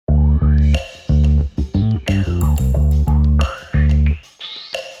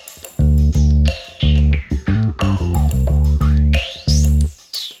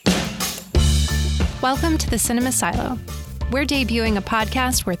to the Cinema Silo. We're debuting a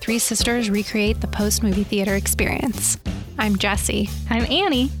podcast where three sisters recreate the post-movie theater experience. I'm Jessie. I'm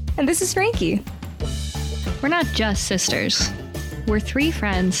Annie. And this is Frankie. We're not just sisters. We're three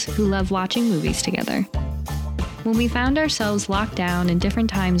friends who love watching movies together. When we found ourselves locked down in different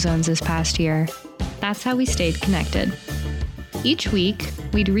time zones this past year, that's how we stayed connected. Each week,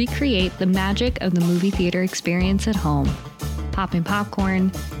 we'd recreate the magic of the movie theater experience at home, popping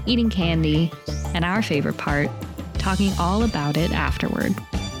popcorn, eating candy, and our favorite part, talking all about it afterward.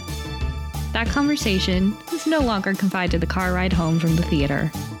 That conversation is no longer confined to the car ride home from the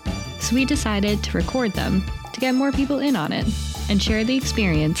theater, so we decided to record them to get more people in on it and share the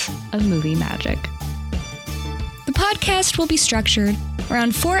experience of movie magic. The podcast will be structured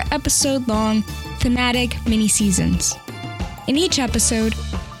around 4 episode-long thematic mini-seasons. In each episode,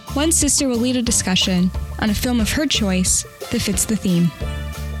 one sister will lead a discussion on a film of her choice that fits the theme.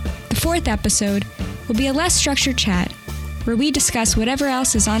 The 4th episode will be a less structured chat where we discuss whatever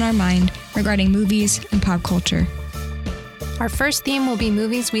else is on our mind regarding movies and pop culture. Our first theme will be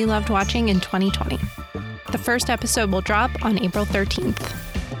movies we loved watching in 2020. The first episode will drop on April 13th.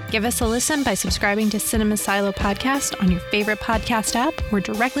 Give us a listen by subscribing to Cinema Silo Podcast on your favorite podcast app or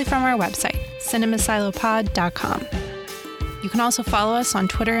directly from our website, cinemasilopod.com. You can also follow us on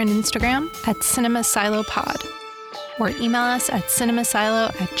Twitter and Instagram at CinemaSiloPod or email us at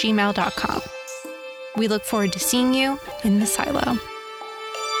cinemasilo@gmail.com. We look forward to seeing you in the silo.